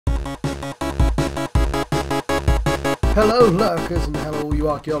Hello lurkers and hello all you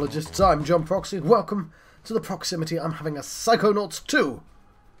archaeologists, I'm John Proxy. Welcome to the proximity. I'm having a Psychonauts 2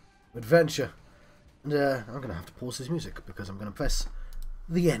 adventure. And I'm going to have to pause this music because I'm going to press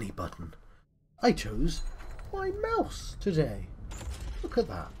the any button. I chose my mouse today. Look at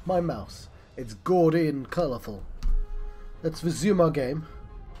that, my mouse. It's gaudy and colourful. Let's resume our game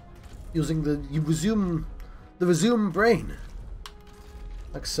using the resume brain.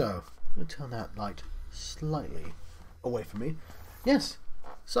 Like so. I'm going to turn that light slightly away from me. Yes,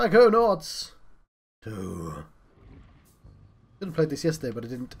 Psychonauts 2. Should have played this yesterday, but I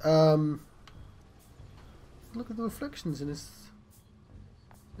didn't. Look at the reflections in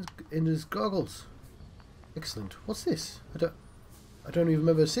his goggles. Excellent. What's this? I don't even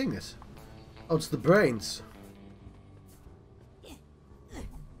remember seeing this. Oh, it's the brains.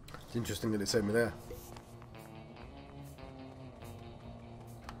 It's interesting that it saved me there.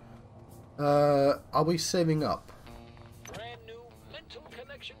 Are we saving up? Brand new mental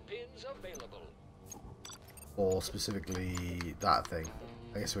connection pins available. Or specifically that thing?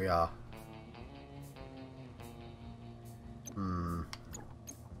 I guess we are.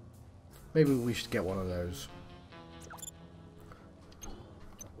 Maybe we should get one of those.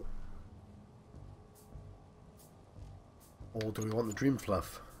 Or do we want the dream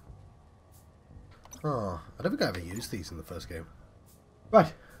fluff? Oh, I don't think I ever used these in the first game.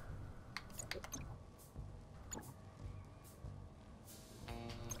 Right.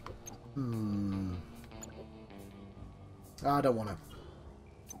 I don't want to.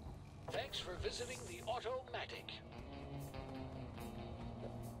 Thanks for visiting the Automatic.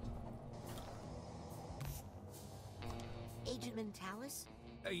 Agent Mentalis?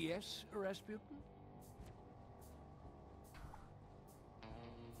 Yes, Rasputin?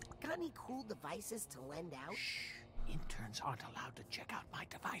 Got any cool devices to lend out? Shh. Interns aren't allowed to check out my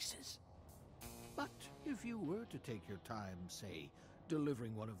devices. But if you were to take your time, say,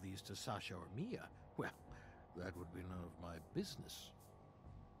 delivering one of these to Sasha or Mia, well, that would be none of my business.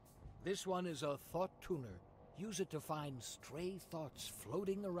 This one is a thought tuner. Use it to find stray thoughts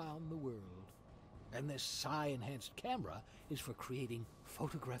floating around the world. And this psi-enhanced camera is for creating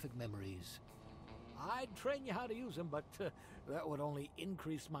photographic memories. I'd train you how to use them, but that would only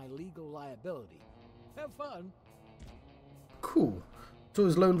increase my legal liability. Have fun. Cool. So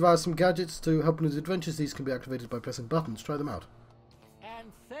he's loaned via some gadgets to help in his adventures. These can be activated by pressing buttons. Try them out.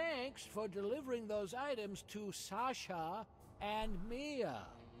 And thanks for delivering those items to Sasha and Mia.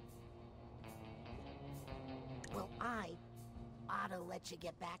 Well, I ought to let you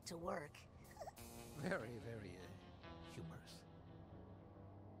get back to work. Very, very humorous.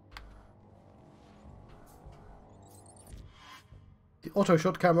 The auto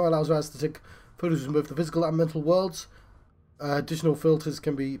shot camera allows us to take photos from both the physical and mental worlds. Additional filters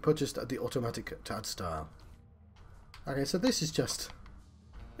can be purchased at the automatic tab style. Okay, so this is just...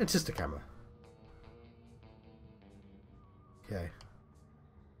 it's just a camera. Okay.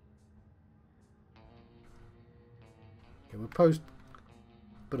 Okay, we'll post...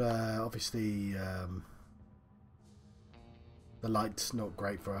 but obviously the light's not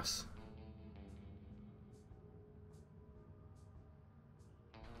great for us.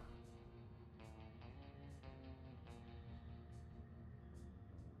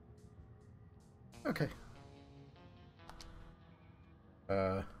 Okay.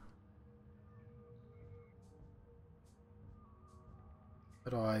 How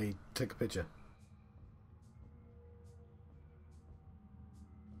do I take a picture?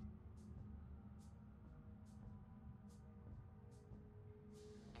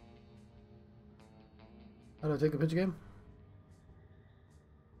 How do I take a picture again?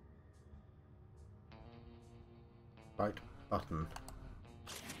 Right button.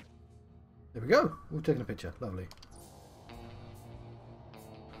 There we go. We've taken a picture. Lovely.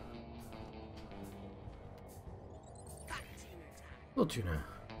 What tuner?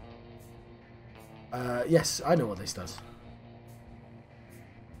 Yes, I know what this does.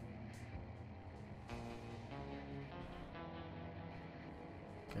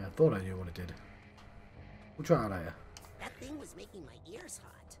 Okay, I thought I knew what it did. We'll try it later. That thing was making my ears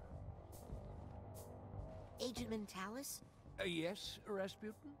hot. Agent Mentalis? Yes,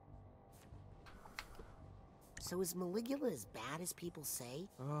 Rasputin? So is Maligula as bad as people say?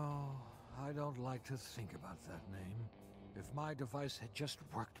 Oh, I don't like to think about that name. If my device had just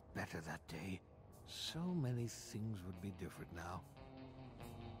worked better that day, so many things would be different now.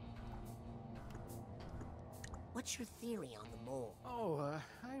 What's your theory on the mole? Oh,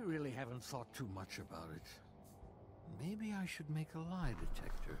 I really haven't thought too much about it. Maybe I should make a lie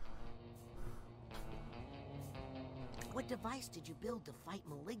detector. What device did you build to fight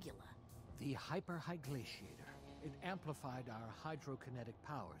Maligula? The hyperhyglaciator. It amplified our hydrokinetic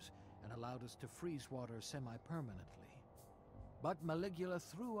powers and allowed us to freeze water semi-permanently. But Maligula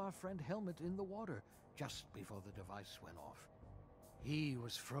threw our friend Helmet in the water just before the device went off. He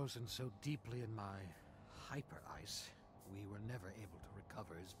was frozen so deeply in my hyper-ice, we were never able to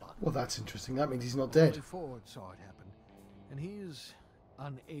recover his body. Well, that's interesting. That means he's not dead. Only Ford saw it happen, and he's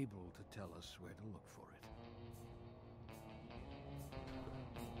unable to tell us where to look for it.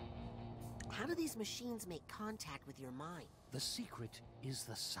 How do these machines make contact with your mind? The secret is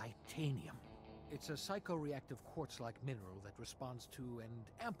the Psytanium. It's a psychoreactive quartz-like mineral that responds to and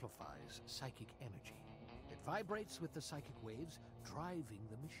amplifies psychic energy. It vibrates with the psychic waves, driving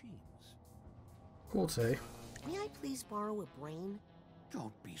the machines. Quartz, eh? May I please borrow a brain?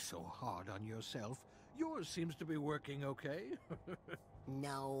 Don't be so hard on yourself. Yours seems to be working okay.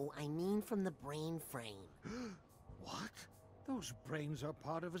 No, I mean from the brain frame. What? Those brains are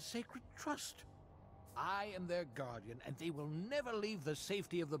part of a sacred trust. I am their guardian, and they will never leave the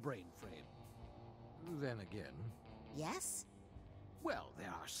safety of the brain frame. Then again... Yes? Well, there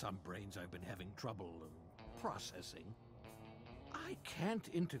are some brains I've been having trouble processing. I can't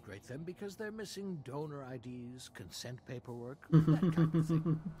integrate them because they're missing donor IDs, consent paperwork, that kind of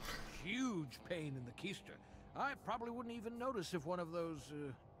thing. Huge pain in the keister. I probably wouldn't even notice if one of those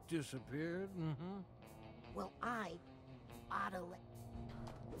disappeared. Well, I ought to let...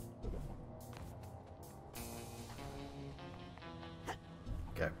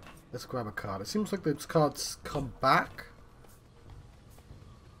 Okay, let's grab a card. It seems like those cards come back.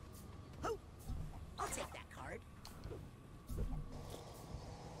 Oh, I'll take that card.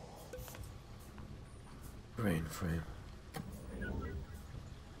 Brain frame.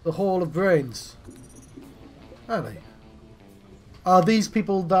 The Hall of Brains. Are they? Are these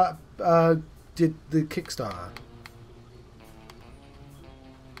people that did the Kickstarter?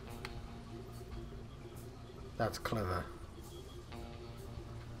 That's clever.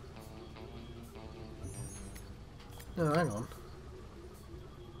 No, hang on.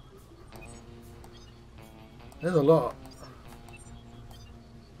 There's a lot.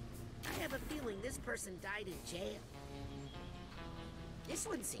 I have a feeling this person died in jail. This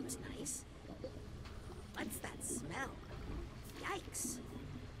one seems nice. What's that smell? Yikes.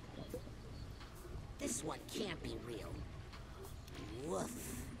 This one can't be real.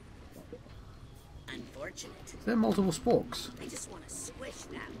 Woof. Unfortunate. Is there multiple sporks? I just want to squish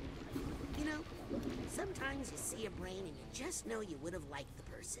that one. You know, sometimes you see a brain and you just know you would have liked the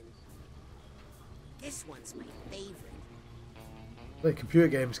person. This one's my favorite. Wait, computer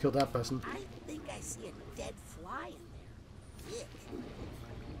games killed that person. I think I see a dead fly in there. Ick.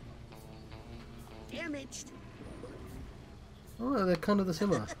 Damaged. Oh, they're kind of the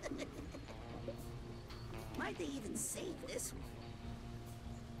similar. Why'd they even save this one?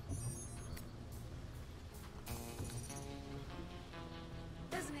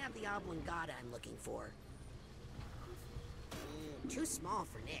 Doesn't have the oblongata I'm looking for. Too small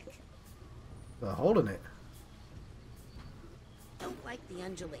for Nick. They're holding it. Don't like the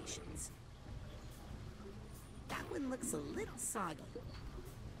undulations. That one looks a little soggy.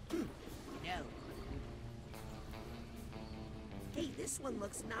 No. Hey, this one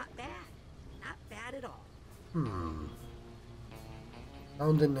looks not bad. Not bad at all.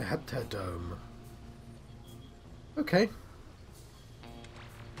 Found in the heptadome. Okay.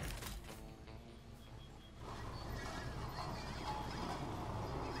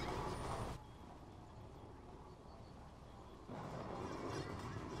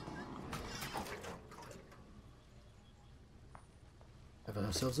 Have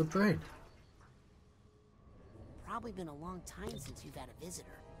ourselves a brain. Probably been a long time since you've had a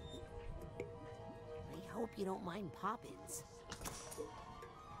visitor. I hope you don't mind pop-ins.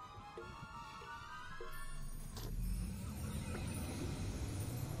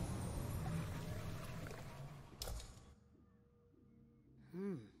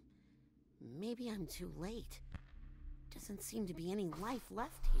 Maybe I'm too late. Doesn't seem to be any life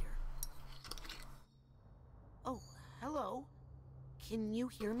left here. Oh, hello. Can you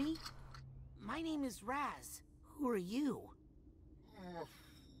hear me? My name is Raz. Who are you?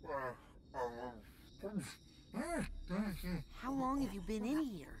 How long have you been in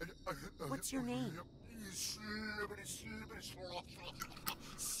here? What's your name?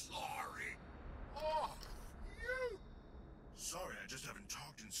 Sorry. Oh, you. Sorry, I just haven't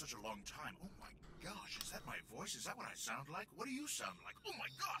talked in such a long time. Oh my gosh, is that my voice? Is that what I sound like? What do you sound like? Oh my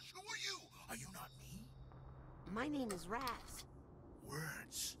gosh, who are you? Are you not me? My name is Raz.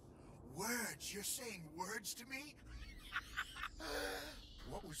 Words. Words. You're saying words to me?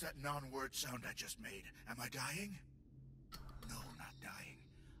 What was that non-word sound I just made? Am I dying? No, not dying.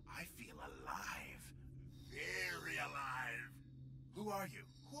 I feel alive. Very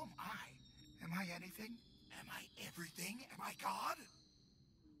everything? Am I everything? Am I God?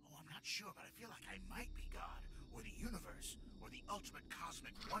 Oh, I'm not sure, but I feel like I might be God, or the universe, or the ultimate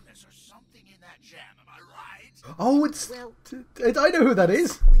cosmic oneness, or something in that jam. Am I right? Oh, it's... Well, I know who that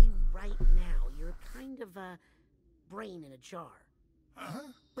is. basically, right now, you're kind of a brain in a jar. Huh?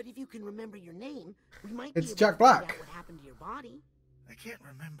 But if you can remember your name, we might It's be able Jack to Black. find out what happened to your body. I can't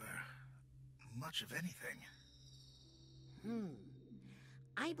remember much of anything.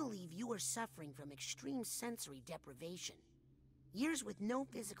 I believe you are suffering from extreme sensory deprivation. Years with no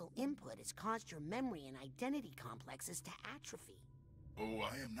physical input has caused your memory and identity complexes to atrophy. Oh,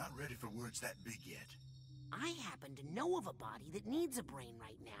 I am not ready for words that big yet. I happen to know of a body that needs a brain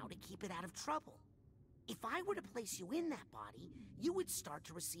right now to keep it out of trouble. If I were to place you in that body, you would start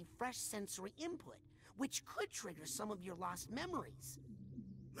to receive fresh sensory input, which could trigger some of your lost memories.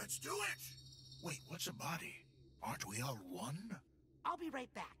 Let's do it! Wait, what's a body? Aren't we all one? I'll be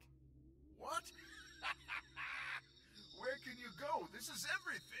right back. What? Where can you go? This is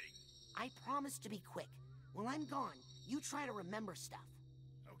everything! I promise to be quick. While I'm gone, you try to remember stuff.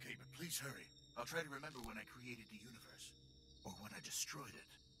 Okay, but please hurry. I'll try to remember when I created the universe. Or when I destroyed it.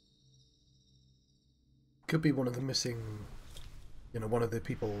 Could be one of the missing... You know, one of the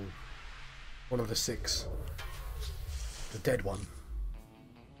people... One of the 6. The dead one.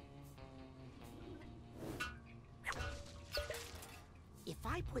 If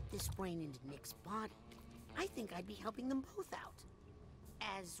I put this brain into Nick's body, I think I'd be helping them both out.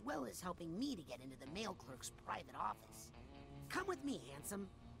 As well as helping me to get into the mail clerk's private office. Come with me, handsome.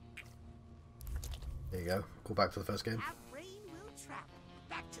 There you go. Call back for the first game. Our brain will travel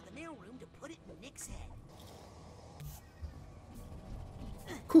back to the mailroom to put it in Nick's head.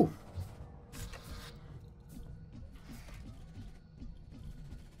 Cool.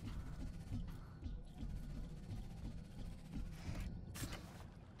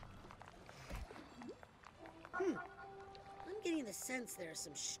 I'm getting the sense there are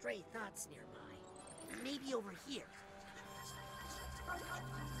some stray thoughts nearby. Maybe over here.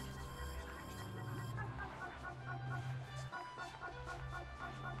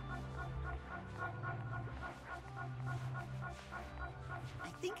 I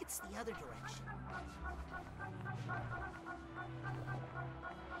think it's the other direction.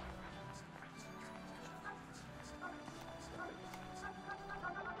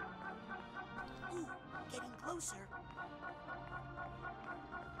 Ooh, getting closer.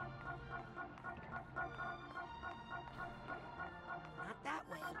 Not that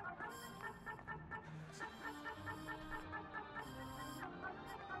way.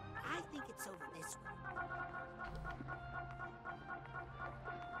 I think it's over this way.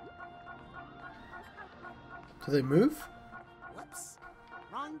 Do they move? Whoops.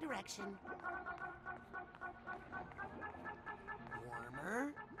 Wrong direction.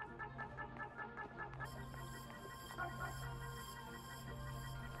 Warmer.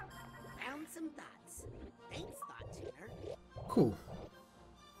 Found some thoughts. Thanks, Thought Tuner. Cool.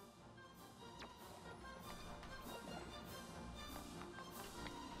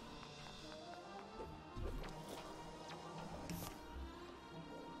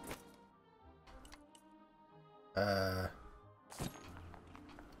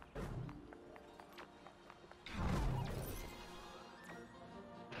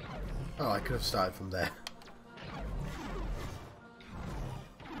 Oh, I could have started from there.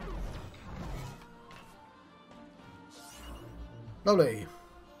 Lovely.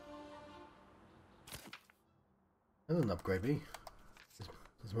 That doesn't upgrade me.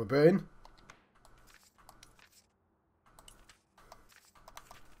 There's my brain.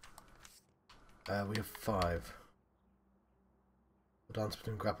 We have 5. The dance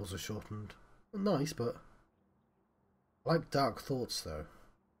between grapples are shortened. Nice, but I like dark thoughts though.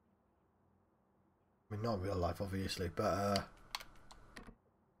 I mean, not in real life, obviously, but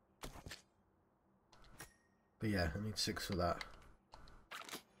yeah, I need 6 for that.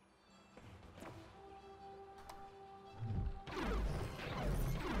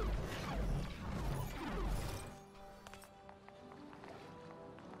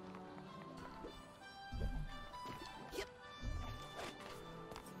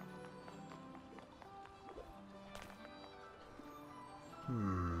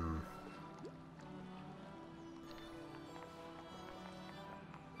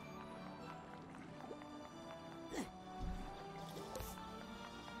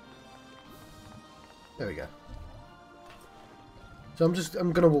 There we go. So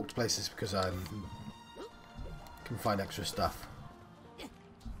I'm gonna walk to places because I can find extra stuff.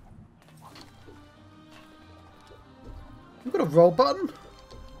 We've got a roll button?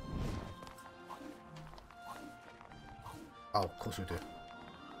 Oh, of course we do.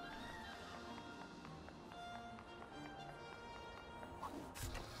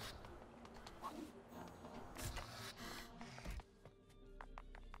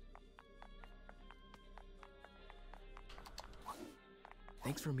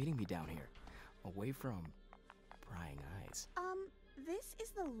 Thanks for meeting me down here, away from prying eyes. This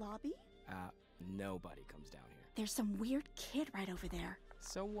is the lobby? Nobody comes down here. There's some weird kid right over there.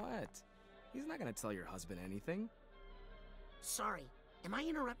 So what? He's not gonna tell your husband anything. Sorry, am I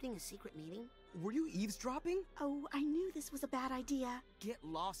interrupting a secret meeting? Were you eavesdropping? Oh, I knew this was a bad idea. Get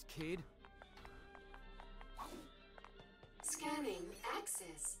lost, kid. Scanning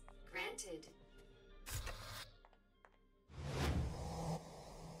access granted.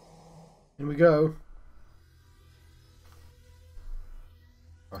 In we go.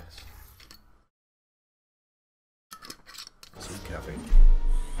 Right. Sweet caffeine.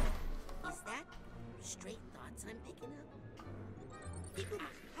 Is that straight thoughts I'm picking up?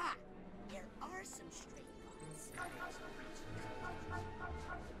 Ha! There are some straight thoughts.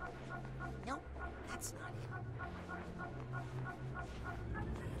 Nope, that's not it.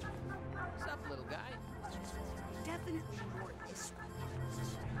 What's up, little guy? Definitely more this way.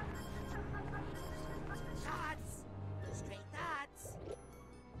 Thoughts! Straight thoughts!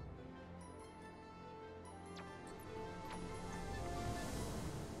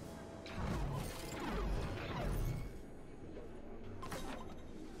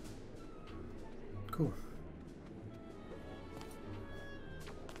 Cool.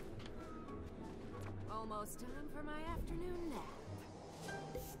 Almost time for my afternoon nap.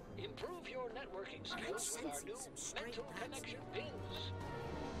 Improve your networking skills with our new mental connection pins.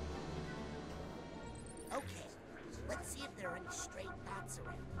 Okay, let's see if there are any straight thoughts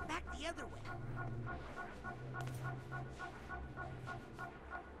around. Back the other way.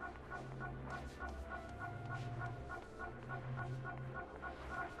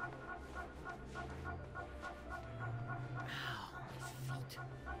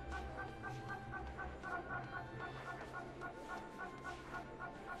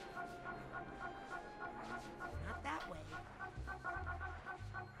 Not that way.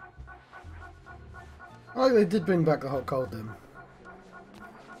 Oh, they did bring back the hot cold then.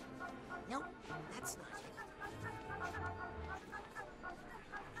 Nope, that's not it.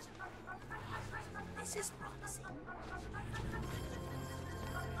 This is promising.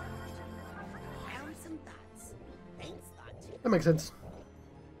 Found some thoughts. Thanks, thoughts. That makes sense.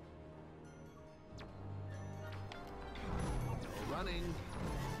 Running.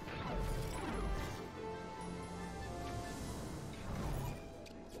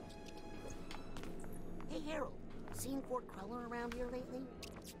 Hey, Harold, seen Fort Queller around here lately?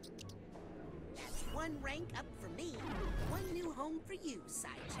 That's one rank up for me. One new home for you,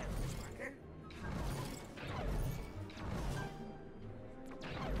 Side Challenge Marker.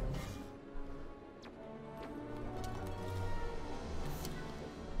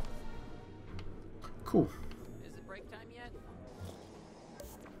 Cool. Is it break time yet?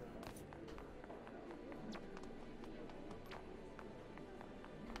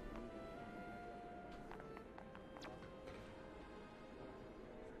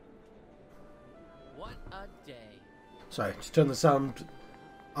 What a day. Sorry, just turn the sound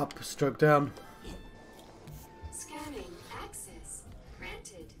up, stroke down. Scanning access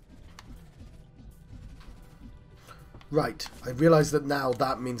granted. Right, I realise that now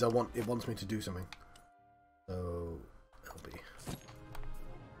that means it wants me to do something. So, it'll be...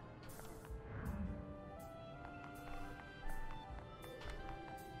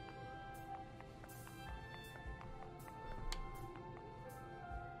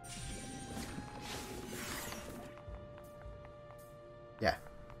 Yeah.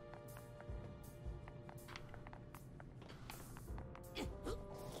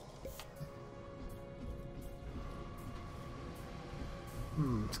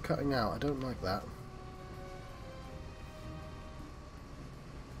 It's cutting out. I don't like that.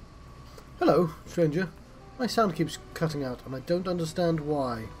 Hello, stranger. My sound keeps cutting out, and I don't understand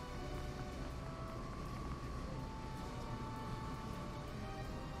why.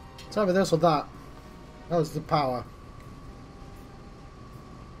 It's either this or that. That was the power.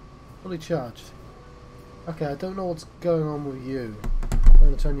 Fully charged. Okay, I don't know what's going on with you. I'm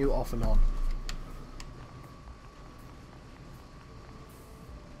going to turn you off and on.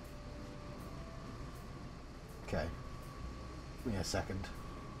 Okay. Give me a second.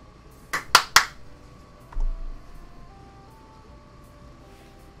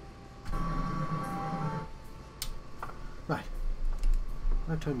 Right. I'm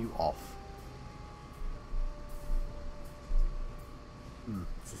going to turn you off.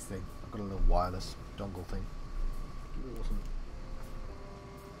 It's this thing. I've got a little wireless dongle thing. Awesome.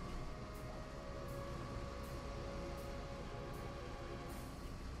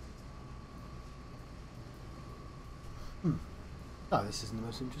 Oh, this isn't the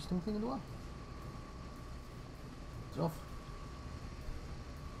most interesting thing in the world. It's off.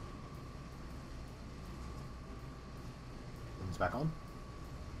 things back on.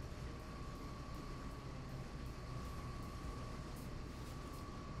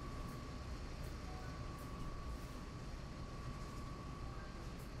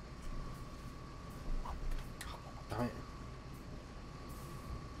 Damn it.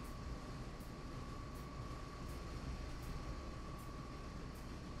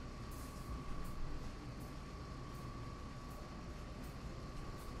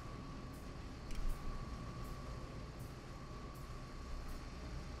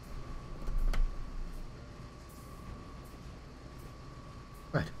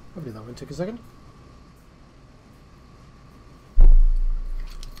 Right, hopefully that won't take a second.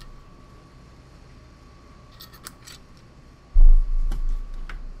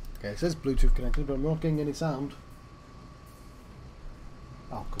 Okay, it says Bluetooth connected, but I'm not getting any sound.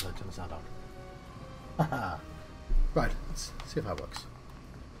 Oh, because I turned the sound on. Haha. Right, let's see if that works.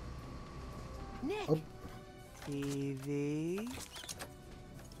 Nick! Oh. TV?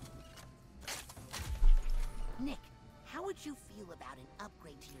 Nick, how would you feel about an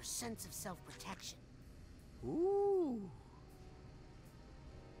upgrade to your sense of self-protection? Ooh.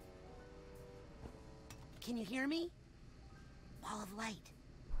 Can you hear me? Ball of light.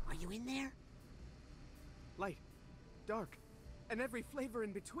 Are you in there? Light, dark, and every flavor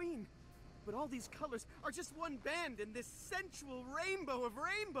in between. But all these colors are just one band in this sensual rainbow of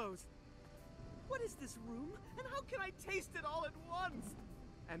rainbows. What is this room, and how can I taste it all at once?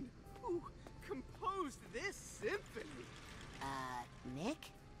 And who composed this symphony?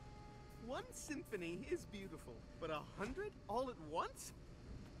 Nick? One symphony is beautiful, but 100 all at once?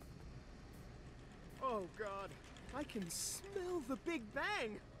 Oh God, I can smell the Big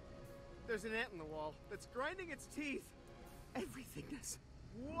Bang. There's an ant in the wall that's grinding its teeth. Everythingness,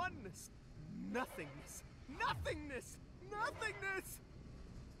 oneness, nothingness, nothingness, nothingness.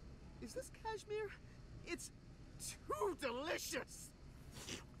 Is this cashmere? It's too delicious.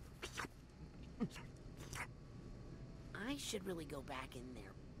 I should really go back in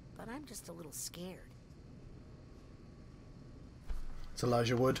there, but I'm just a little scared. It's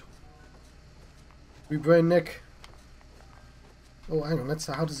Elijah Wood. Rebrain Nick. Oh, hang on. Let's.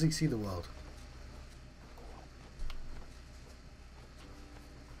 How does he see the world?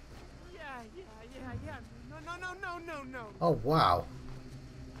 Yeah. No. Oh, wow.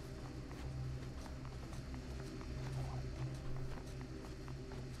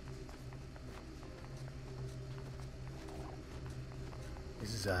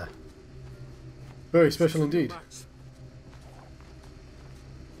 This is very special indeed.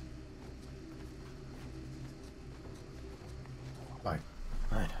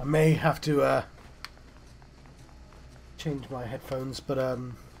 Right, I may have to change my headphones, but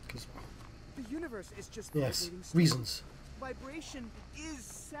because The universe is just yes, vibrating slowly. reasons. Vibration is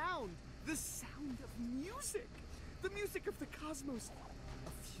sound. The sound of music. The music of the cosmos. A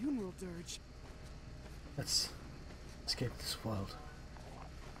funeral dirge. Let's escape this world.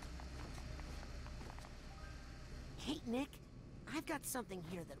 Hey, Nick, I've got something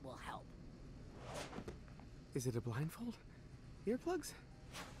here that will help. Is it a blindfold? Earplugs?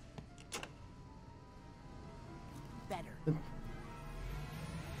 Better.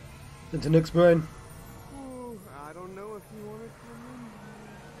 Into Nick's brain. Oh, I don't know if you want to come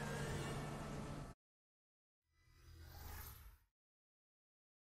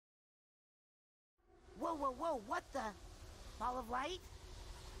in. Whoa, what the? Ball of light?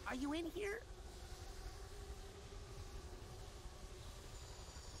 Are you in here?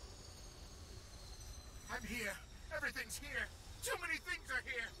 I'm here. Everything's here. Too many things are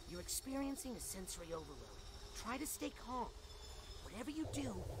here. You're experiencing a sensory overload. Try to stay calm. Whatever you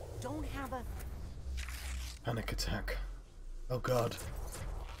do, don't have a... Panic attack. Oh god.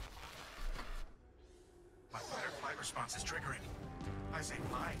 My fight or flight response is triggering. I say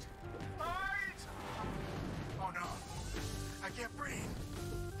fight. Fight! Oh no. I can't breathe.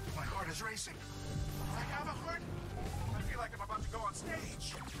 My heart is racing. I have a heart. I feel like I'm about to go on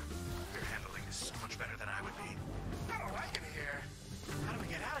stage. You're handling this so much better than I would be. I don't like it here. How do we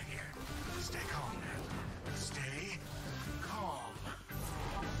get out of here? Stay calm, man. Stay calm.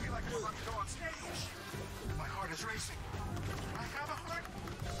 I feel like I'm about to go on stage. My heart is racing. I have a heart.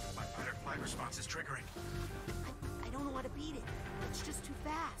 My fight or flight response is triggering. I don't know how to beat it. It's just too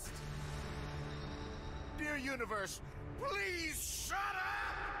fast. Dear universe, please shut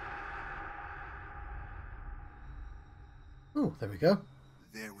up! Oh, there we go.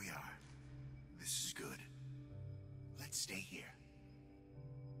 There we are. This is good. Let's stay here.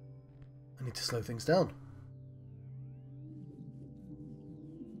 I need to slow things down.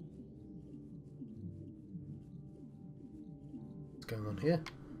 What's going on here?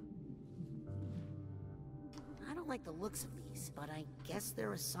 I don't like the looks of these, but I guess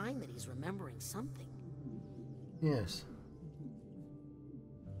they're a sign that he's remembering something. Yes.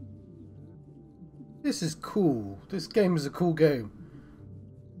 This is cool. This game is a cool game.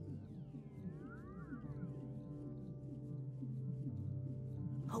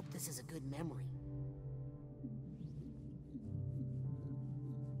 Hope this is a good memory.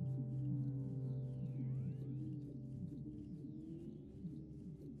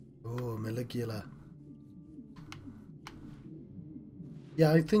 Oh, Maligula.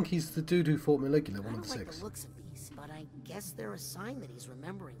 Yeah, I think he's the dude who fought Maligula, one of the I don't like six. the looks of these, but I guess they're a sign that he's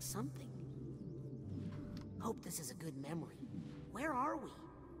remembering something. Hope this is a good memory. Where are we?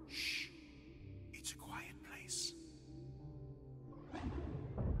 Shh. It's a quiet place.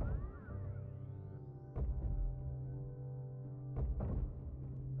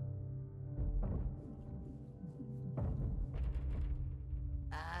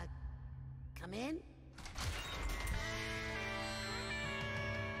 Come in?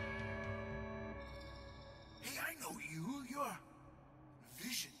 Hey, I know you. You're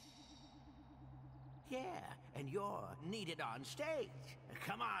Vision. Yeah, and you're needed on stage.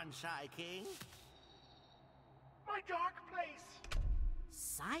 Come on, Psy King. My dark place!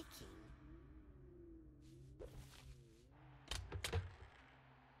 Psyche?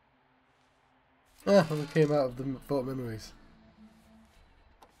 Ah, we came out of the Vault Memories.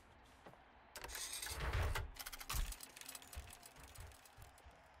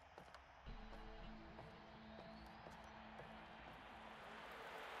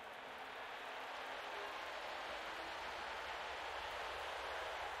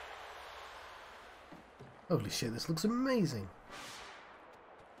 Holy shit, this looks amazing.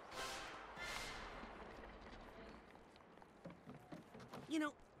 You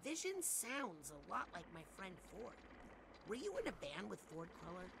know, Vision sounds a lot like my friend Ford. Were you in a band with Ford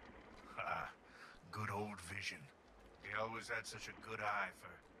Cruller? Good old Vision. He always had such a good eye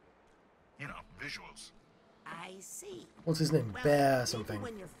for, visuals. I see. What's his name? Well, Bear maybe something.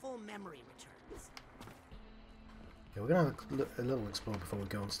 when your full memory returns. Yeah, we're gonna have a little explore before we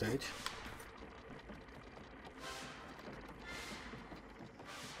go on stage.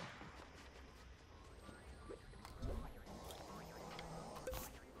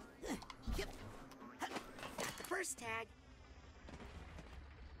 First tag.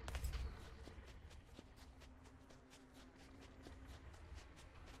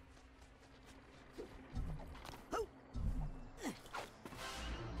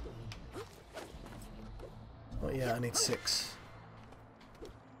 Oh yeah, I need 6.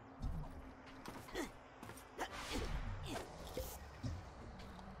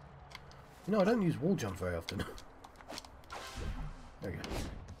 You know, I don't use wall jump very often. There we go.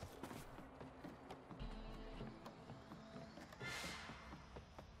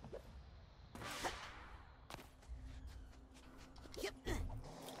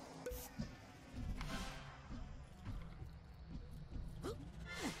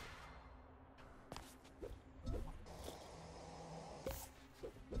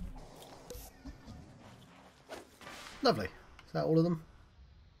 Lovely. Is that all of them?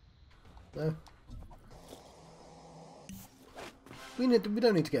 No? We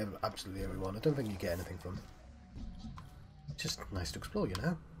don't need to get absolutely everyone. I don't think you get anything from them. It's just nice to explore, you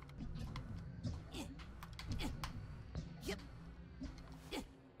know?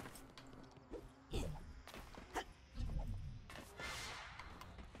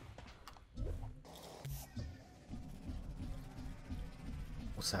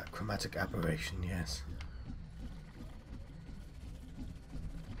 What's that? Chromatic aberration, yes.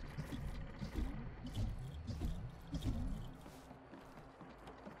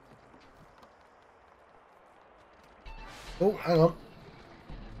 Oh, hang on.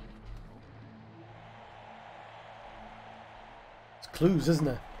 It's clues, isn't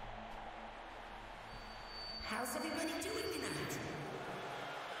it? How's everybody doing tonight?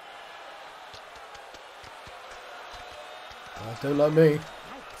 Don't like me.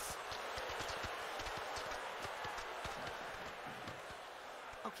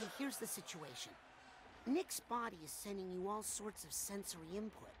 Okay, here's the situation. Nick's body is sending you all sorts of sensory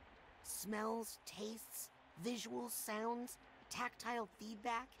input. Smells, tastes, visuals, sounds, tactile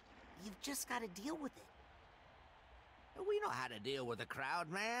feedback. You've just got to deal with it. We know how to deal with a crowd,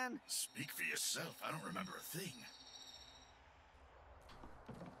 man. Speak for yourself. I don't remember a thing.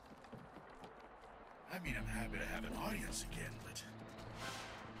 I mean, I'm happy to have an audience again, but...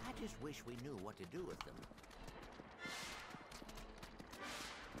 I just wish we knew what to do with them.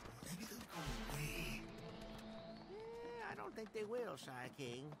 maybe they'll go away. I don't think they will, Psy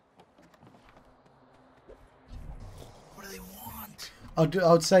King. What do they want?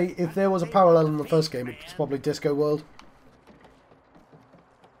 I would say if there was a parallel in the first game, it's probably Disco World.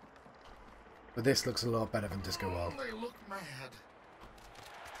 But this looks a lot better than Disco World. They look mad.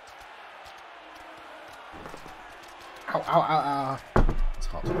 Ow, ow, ow, ow. It's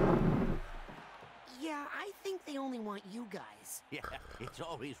hot. Yeah, I think they only want you guys. Yeah, it's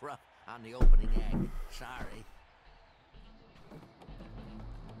always rough on the opening act. Sorry.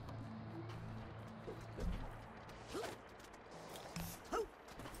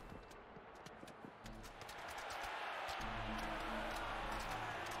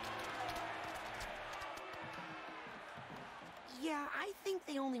 Yeah, I think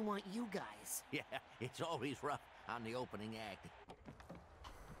they only want you guys. Yeah, it's always rough on the opening act.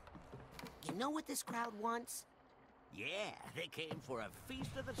 You know what this crowd wants? Yeah, they came for a feast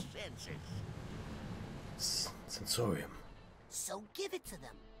of the senses. Sensorium. So give it to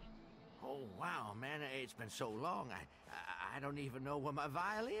them. Oh, wow, man, it's been so long, I don't even know where my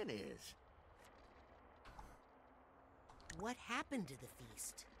violin is. What happened to the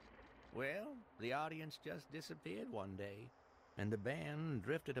feast? Well, the audience just disappeared one day, and the band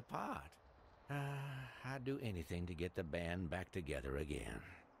drifted apart. I'd do anything to get the band back together again.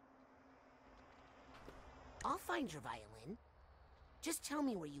 I'll find your violin. Just tell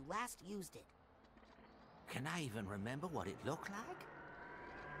me where you last used it. Can I even remember what it looked like?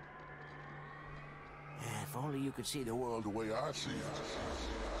 If only you could see the world The way I see it.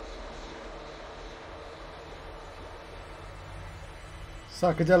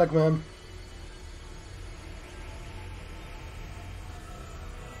 Psychedelic, man.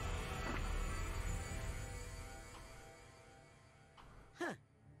 Huh.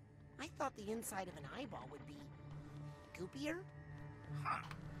 I thought the inside of an eyeball would be goopier. Huh.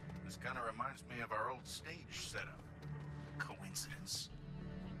 This kind of reminds me of our old stage setup. Coincidence?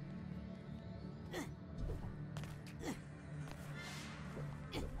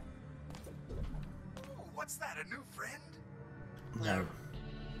 Oh, what's that, a new friend? No.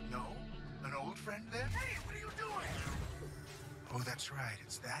 No? An old friend then? Hey, what are you doing? Oh, that's right.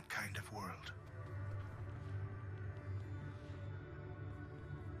 It's that kind of world.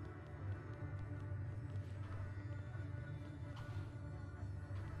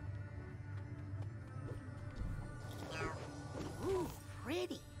 Ooh,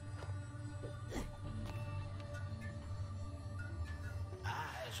 pretty.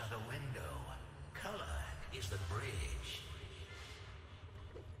 Eyes are the window. Color is the bridge.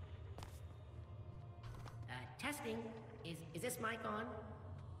 Testing. Is this mic on?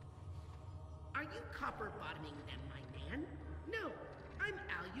 Are you copper bottoming them, my man? No, I'm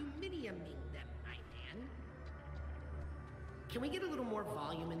aluminiuming them, my man. Can we get a little more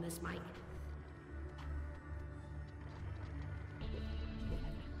volume in this mic?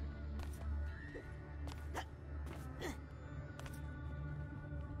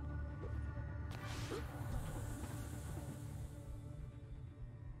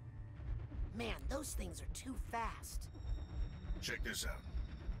 Man, those things are too fast. Check this out.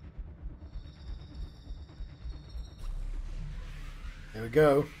 Here we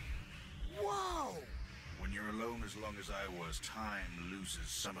go. Whoa! When you're alone as long as I was, time loses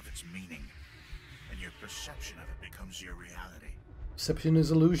some of its meaning. And your perception of it becomes your reality. Perception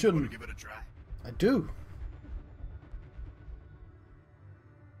is illusion. Want to give it a try? I do.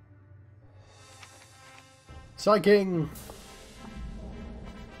 Psyching!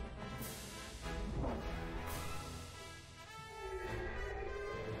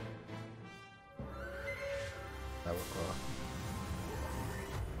 That was cool.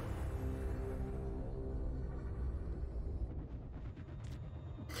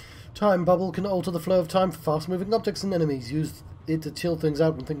 Time bubble can alter the flow of time for fast-moving objects and enemies. Use it to chill things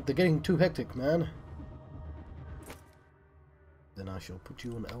out when think they're getting too hectic, man. Then I shall put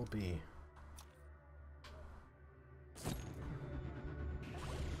you on LB.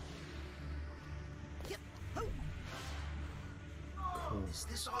 Cool. Is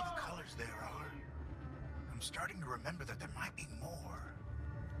this all the colors there are? I'm starting to remember that there might be more.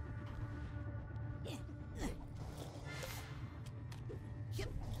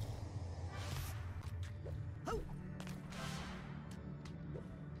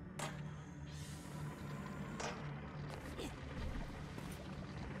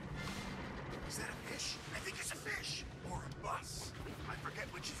 Is that a fish? I think it's a fish. Or a bus. I forget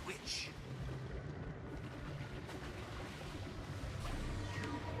which is which.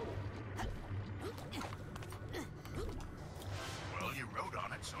 Well, you rode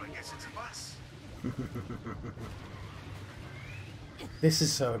on it, so I guess it's a bus. This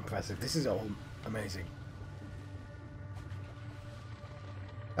is so impressive. This is all amazing.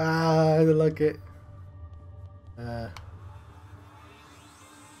 I like it.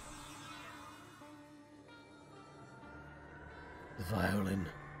 Violin.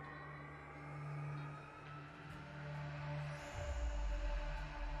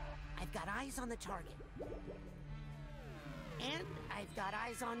 I've got eyes on the target. And I've got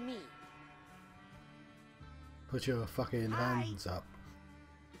eyes on me. Put your fucking hands up.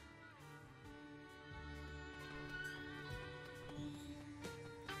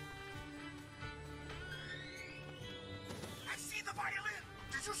 I see the violin!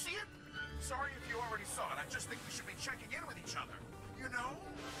 Did you see it? Sorry if you already saw it. I just think we should be checking in with each other. You know?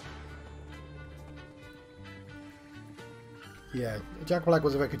 Yeah, Jack Black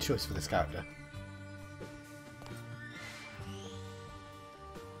was a very good choice for this character.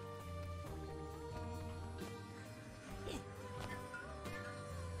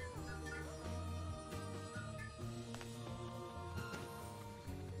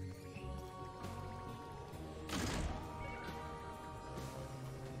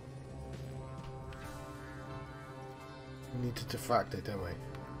 We need to diffract it, don't we?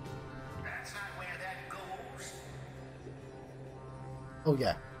 That's not where that goes. Oh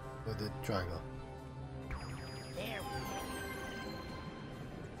yeah, with the triangle. There we go.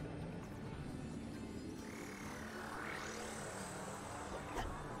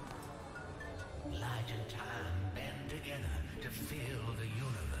 Light and time band together to fill the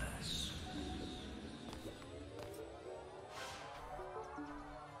universe.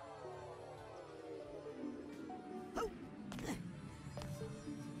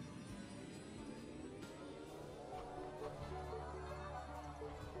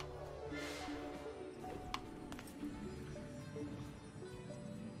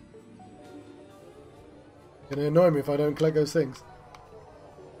 Gonna annoy me if I don't collect those things.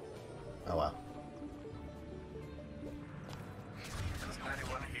 Oh well. Doesn't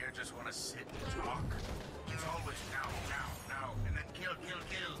anyone here just want to sit and talk? It's always now, and then kill.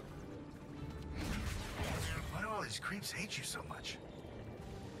 Why do all these creeps hate you so much?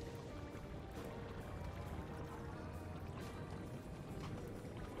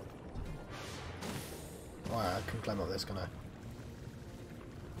 Why, I can climb up this, can I?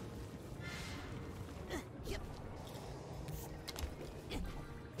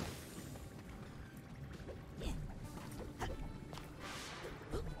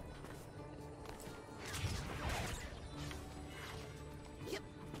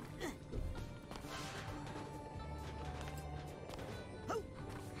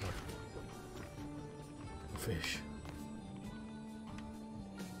 Fish.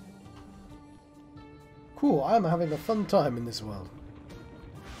 Cool, I'm having a fun time in this world.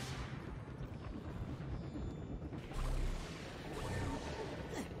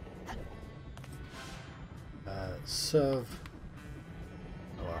 Serve.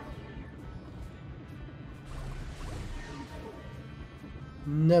 Oh well.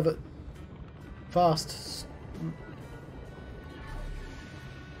 Never. Fast.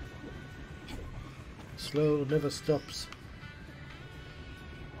 Slow, never stops.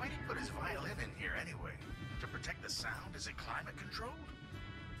 Why'd he put his violin in here anyway? To protect the sound? Is it climate controlled?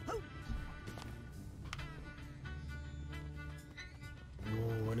 Oh,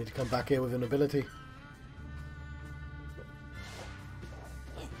 I need to come back here with an ability.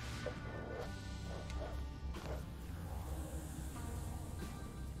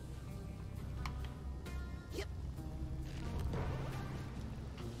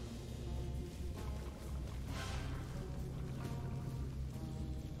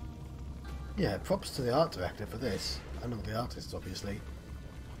 Yeah, props to the art director for this. And all the artists, obviously.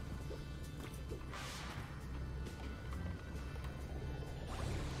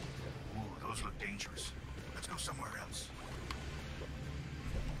 Ooh, those look dangerous. Let's go somewhere else.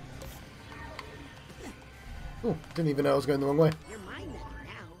 Oh, didn't even know I was going the wrong way. You're mine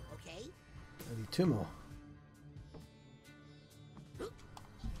now, okay? I need two more.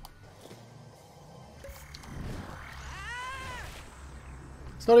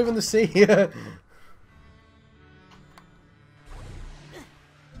 It's not even the sea here.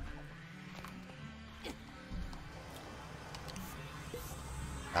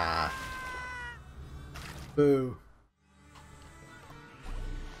 Ah. Boo.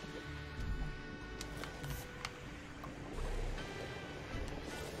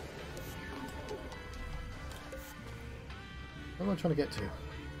 What am I trying to get to?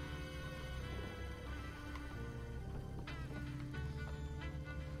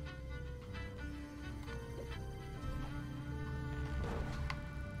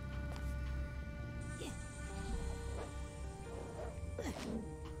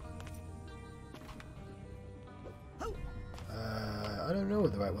 I don't know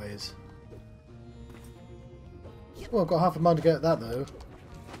what the right way is. Well, I've got half a mind to get that though.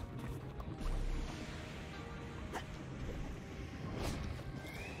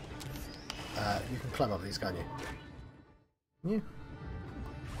 you can climb up these, can't you? Yeah.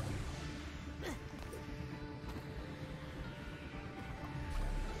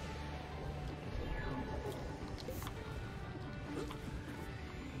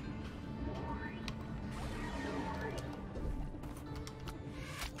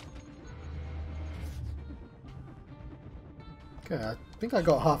 Okay, I think I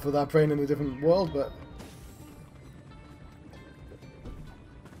got half of that brain in a different world, but...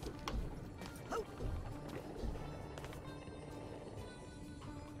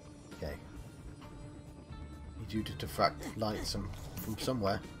 Okay. Need you to diffract light from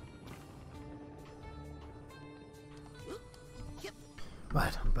somewhere.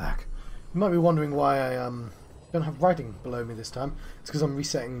 Right, I'm back. You might be wondering why I don't have writing below me this time. It's because I'm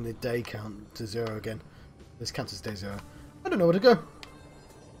resetting the day count to 0 again. This counts as day 0. I don't know where to go.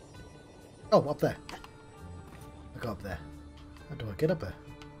 Oh, up there. I go up there. How do I get up there?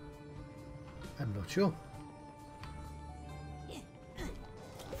 I'm not sure.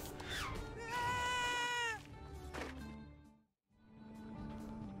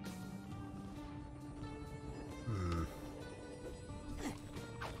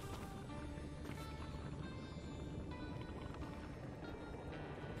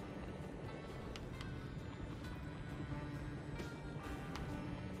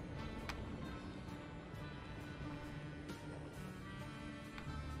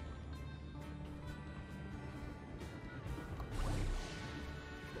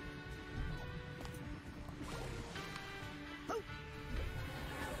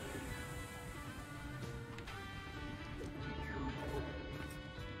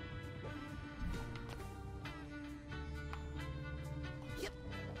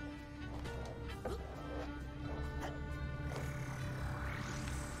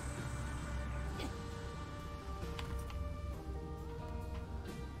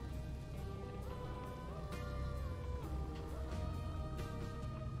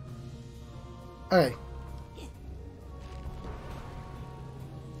 Okay.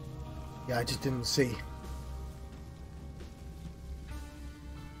 Yeah, I just didn't see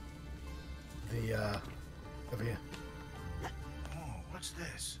the over here. Oh, what's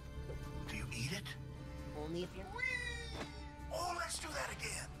this? Do you eat it? Only if you're... Oh, let's do that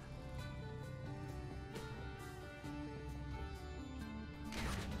again.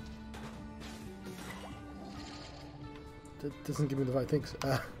 That doesn't give me the right things.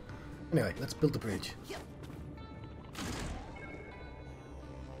 Anyway, let's build the bridge. There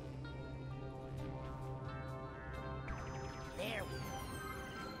we go.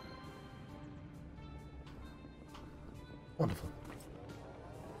 Wonderful.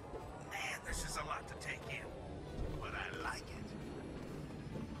 Man, this is a lot to take in, but I like it.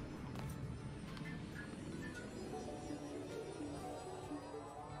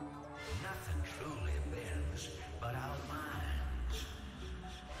 Nothing truly bends but our minds.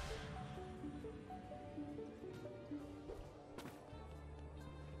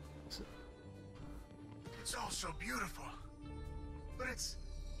 It's all so beautiful, but it's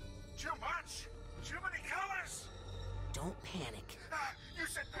too much. Too many colors. Don't panic. Ah, you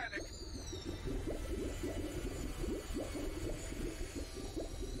said panic.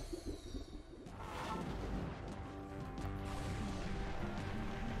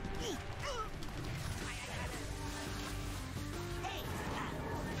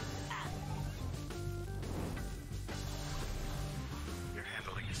 Your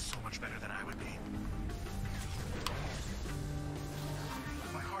handling is so much better than I would be.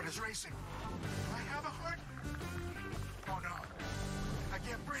 My heart is racing. Do I have a heart? Oh no. I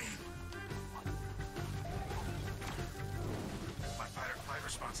can't breathe. My fight or flight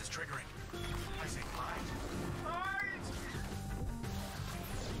response is triggering. I say fight. Fight!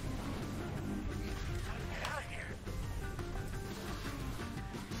 Get out of here.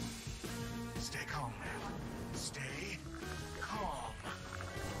 Stay calm, man. Stay calm.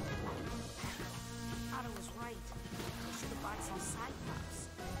 Otto was right. I should have bought some Psychonauts.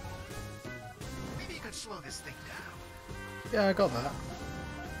 Maybe you could slow this thing down. Yeah, I got that.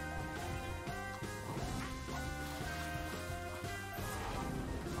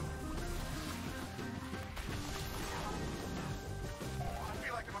 I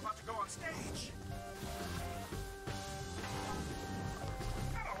feel like I'm about to go on stage.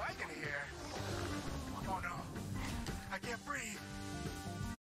 I don't like it here. Oh no. I can't breathe.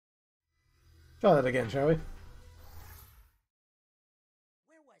 Try that again, shall we? Where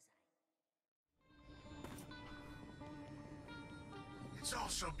was I? It's all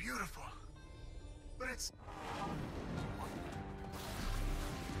so beautiful, but it's...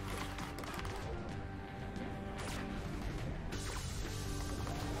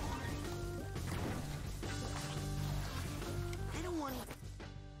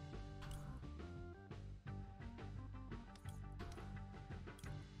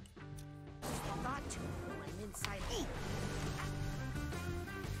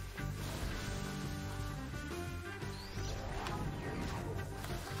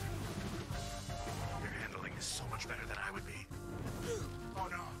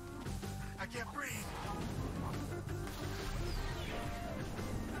 can't breathe.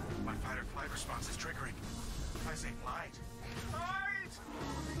 My fight or flight response is triggering. I say flight. Flight!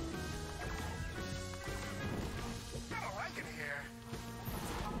 I don't like it here.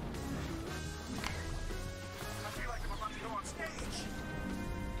 I feel like I'm about to go on stage.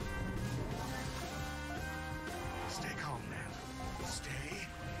 Stay calm, man. Stay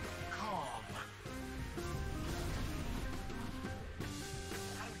calm.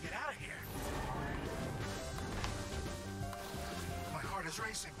 How do we get out of here? My heart is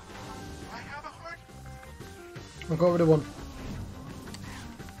racing. Do I have a heart? I got rid of one.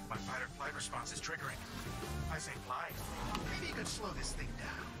 My fight or flight response is triggering. I say flight. Maybe you could slow this thing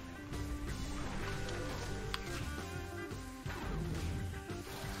down.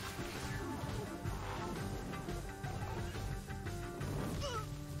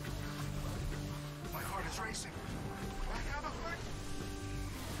 My heart is racing. Do I have a heart?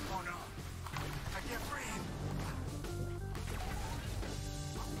 Oh no. I can't breathe.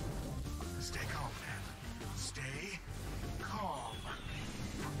 Stay calm, man. Stay calm.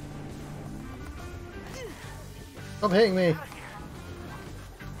 Stop hitting me. I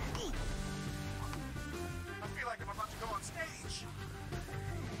feel like I'm about to go on stage.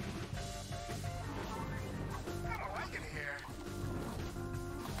 I don't like it here.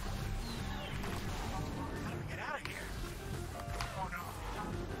 How do we get out of here? Oh no.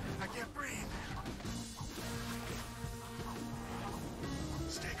 I can't breathe.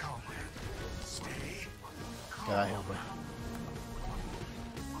 Stay calm, man. Stay calm. Get out of here, bro.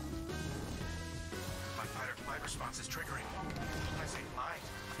 My fight or flight response is triggering. I say flight.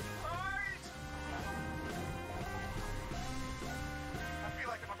 Flight! I feel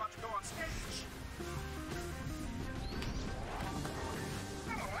like I'm about to go on stage.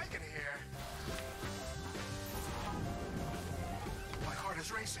 I don't like it here. My heart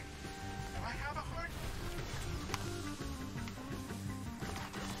is racing. Do I have a heart?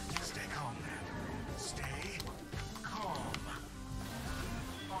 Stay calm, man. Stay calm.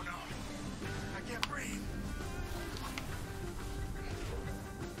 Oh no. I can't breathe.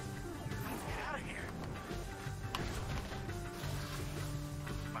 Get out of here.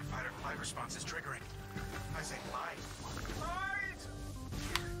 My fight or flight response is triggering. I say flight. Flight!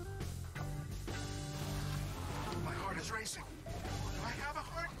 My heart is racing. Do I have a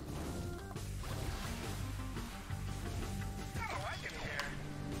heart? I don't like it here.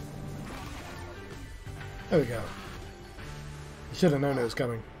 There we go. You should have known it was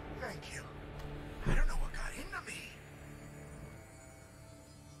coming. Thank you. I don't know what got into me.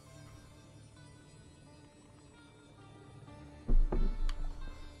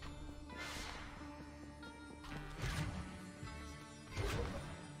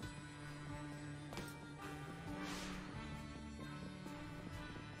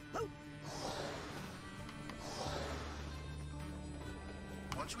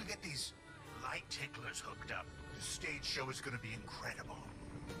 Once we get these light ticklers hooked up, the stage show is going to be incredible.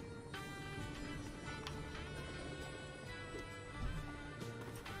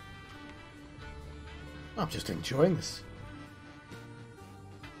 I'm just enjoying this.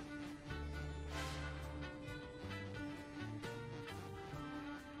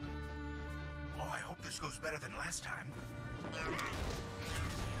 Oh, I hope this goes better than last time. I don't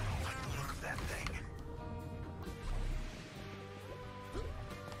like the look of that thing.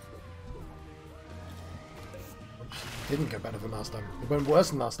 Didn't go better than last time. It went worse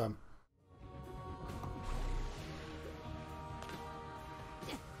than last time.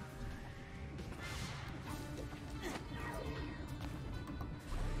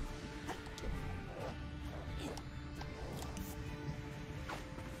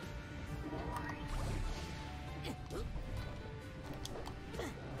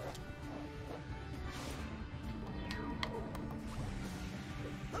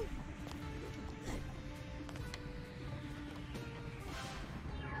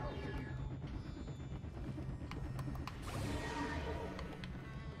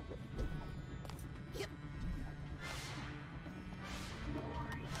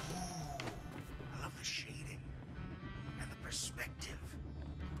 I love the shading and the perspective.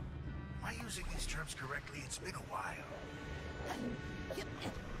 Am I using these terms correctly? It's been a while.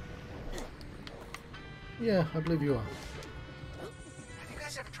 Yeah, I believe you are. Have you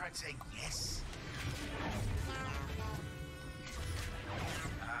guys ever tried saying yes?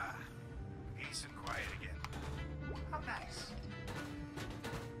 Ah, peace and quiet again. How nice.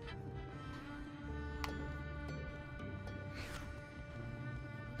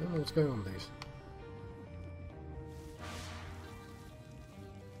 I don't know what's going on with these.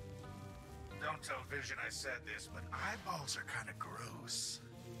 Don't tell Vision I said this, but eyeballs are kind of gross.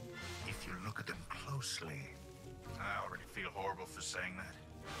 If if you look at them closely. I already feel horrible for saying that.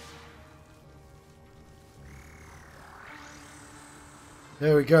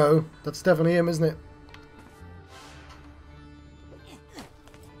 There we go. That's definitely him, isn't it?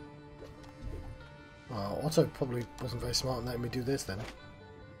 Well, Otto probably wasn't very smart in letting me do this then.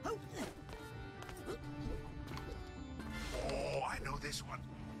 Oh, I know this one.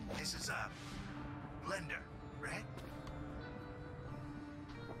 This is a blender, right?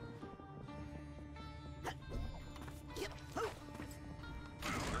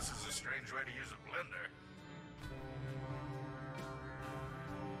 This is a strange way to use a blender.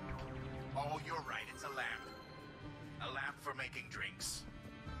 Oh, you're right. It's a lamp. A lamp for making drinks.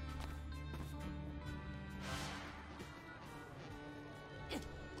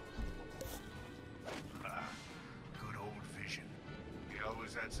 Good old Vision. He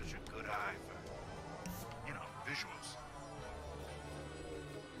always had such a good eye for, you know, visuals.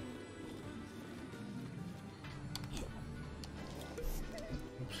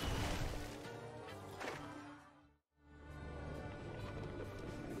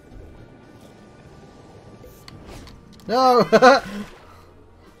 No!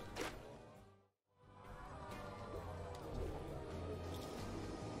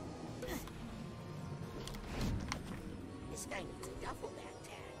 This guy needs a duffel bag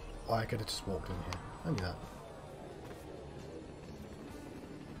tag. Oh, I could have just walked in here. I knew that.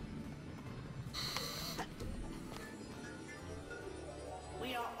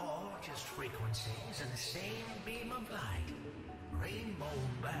 We are all just frequencies in the same beam of light,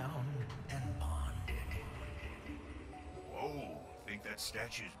 rainbow-bound and bonded. Whoa, think that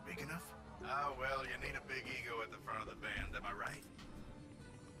statue's big enough? Ah, well, you need a big ego at the front of the band, am I right?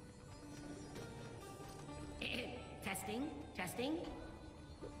 Testing, testing.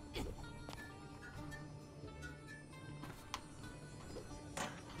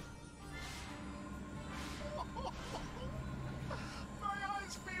 My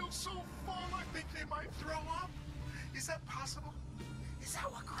eyes feel so full, I think they might throw up. Is that possible? Is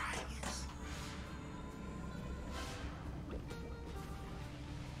that what crying is?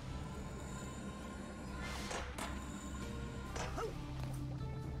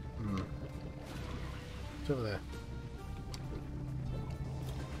 It's over there.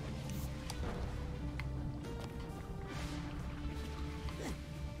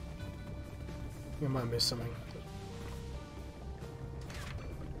 You might miss something.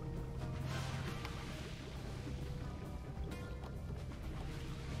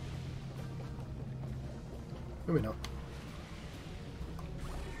 Maybe not.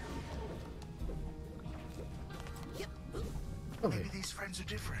 Maybe these friends are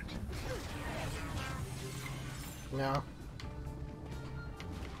different. No.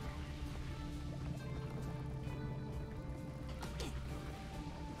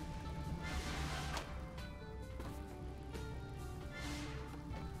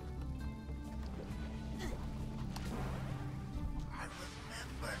 I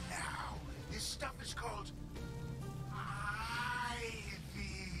remember now. This stuff is called ivy.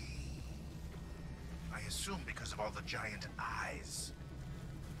 I assume because of all the giant eyes.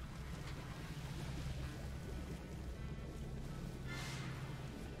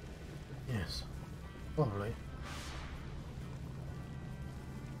 Yes. Probably.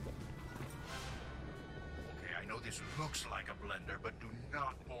 Okay, I know this looks like a blender, but do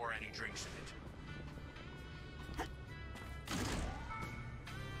not pour any drinks in it.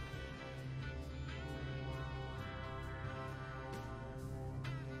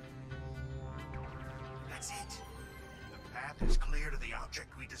 That's it. The path is clear to the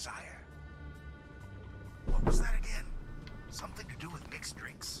object we desire. What was that again? Something to do with mixed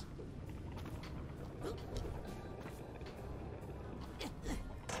drinks?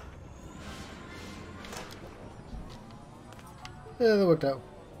 Yeah, that worked out.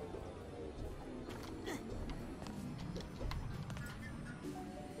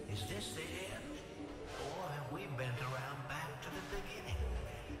 Is this the end? Or have we bent around back to the beginning?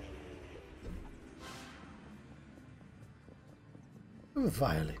 Ooh,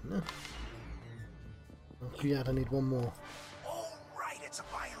 violin. Huh? Oh, yeah, I need one more. Oh, right, it's a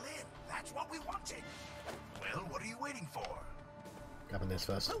violin. That's what we wanted. Well, what are you waiting for? Grabbing this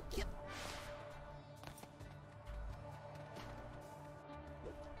first. Oh, yep.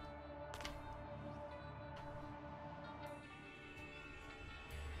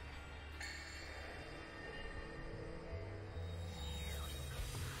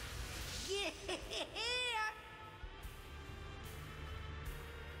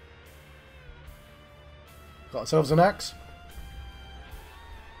 Got ourselves an axe.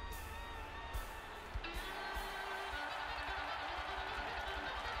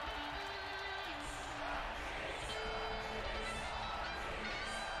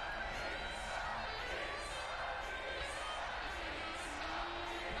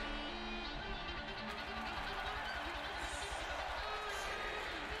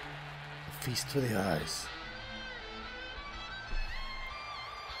 feast for the eyes.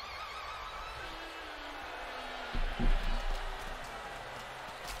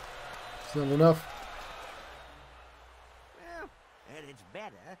 It's not enough. Well, and it's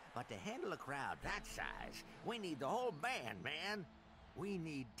better, but to handle a crowd that size, we need the whole band, man. We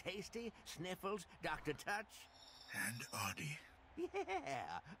need Tasty, Sniffles, Dr. Touch. And Audie.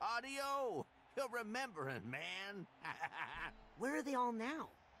 Yeah, Audio. You're remembering, man. Where are they all now?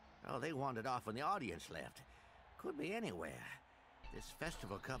 Oh, they wandered off when the audience left. Could be anywhere. This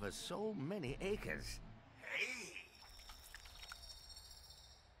festival covers so many acres. Hey!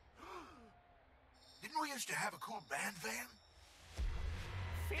 Didn't we used to have a cool band van?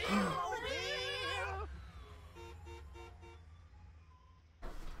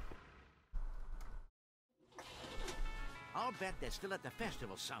 I'll bet they're still at the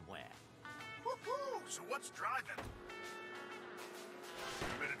festival somewhere. Woohoo! So what's driving? A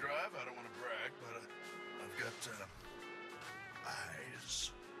bit of drive, I don't want to brag, but I've got,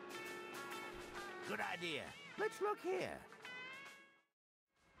 eyes. Good idea. Let's look here.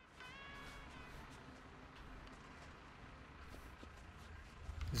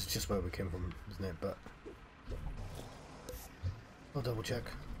 This is just where we came from, isn't it? But I'll double check.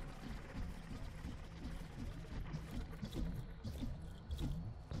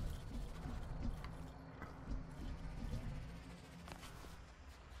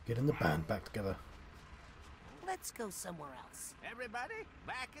 Getting the band back together. Let's go somewhere else. Everybody,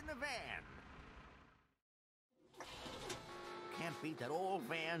 back in the van. Can't beat that old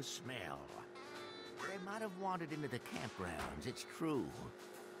van smell. They might have wandered into the campgrounds, it's true.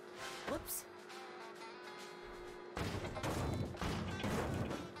 Whoops. Ooh,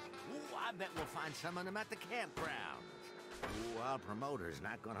 I bet we'll find some of them at the campgrounds. Ooh, our promoter's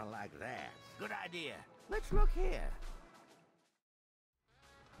not gonna like that. Good idea. Let's look here.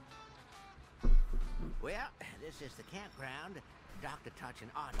 Well, this is the campground. Dr. Touch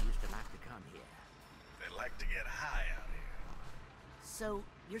and Audie used to like to come here. They like to get high out here. So,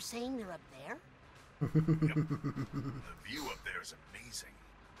 you're saying they're up there? Yep. The view up there is amazing.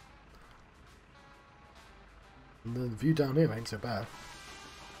 The view down here ain't so bad.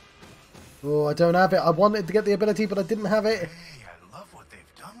 Oh, I don't have it. I wanted to get the ability, but I didn't have it. Hey, I love what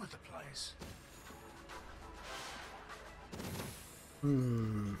they've done with the place.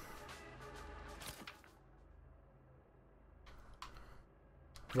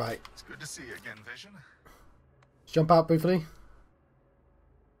 Right. It's good to see you again, Vision. Let's jump out briefly.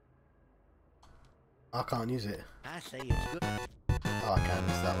 I can't use it. I say it's good. Oh, I can.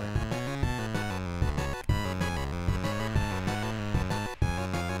 It's that way.